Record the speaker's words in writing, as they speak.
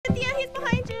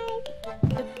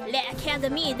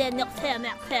l'Académie des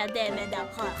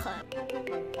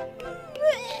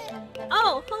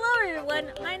Oh, hello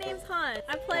everyone. My name's Han.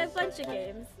 I play a bunch of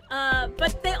games.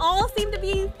 But they all seem to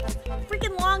be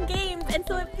freaking long games, and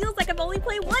so it feels like I've only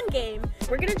played one game.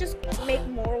 We're gonna just make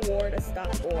more war to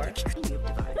stop war.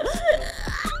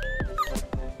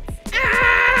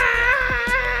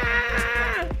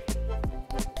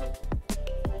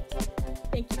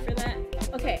 Thank you for that.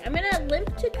 Okay, I'm gonna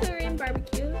limp to Korean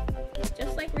barbecue,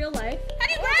 just like real life.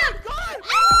 Oh my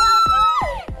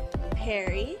god!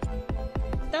 Harry,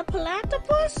 the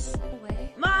platypus.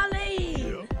 Molly,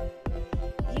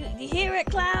 you hear it,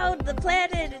 Cloud? The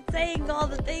planet is saying all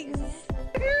the things.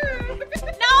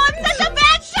 No, I'm such a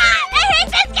bad shot. I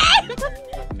hate this game.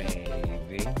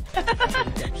 Maybe.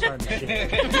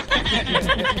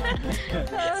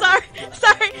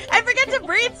 Sorry, I forget to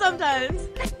breathe sometimes.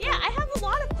 Yeah, I have a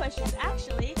lot of questions,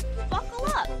 actually. Buckle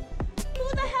up. Who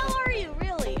the hell are you,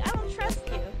 really? I don't trust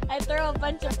you. I throw a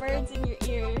bunch of birds in your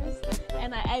ears,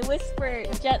 and I whisper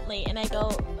gently, and I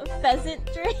go, pheasant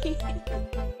dream.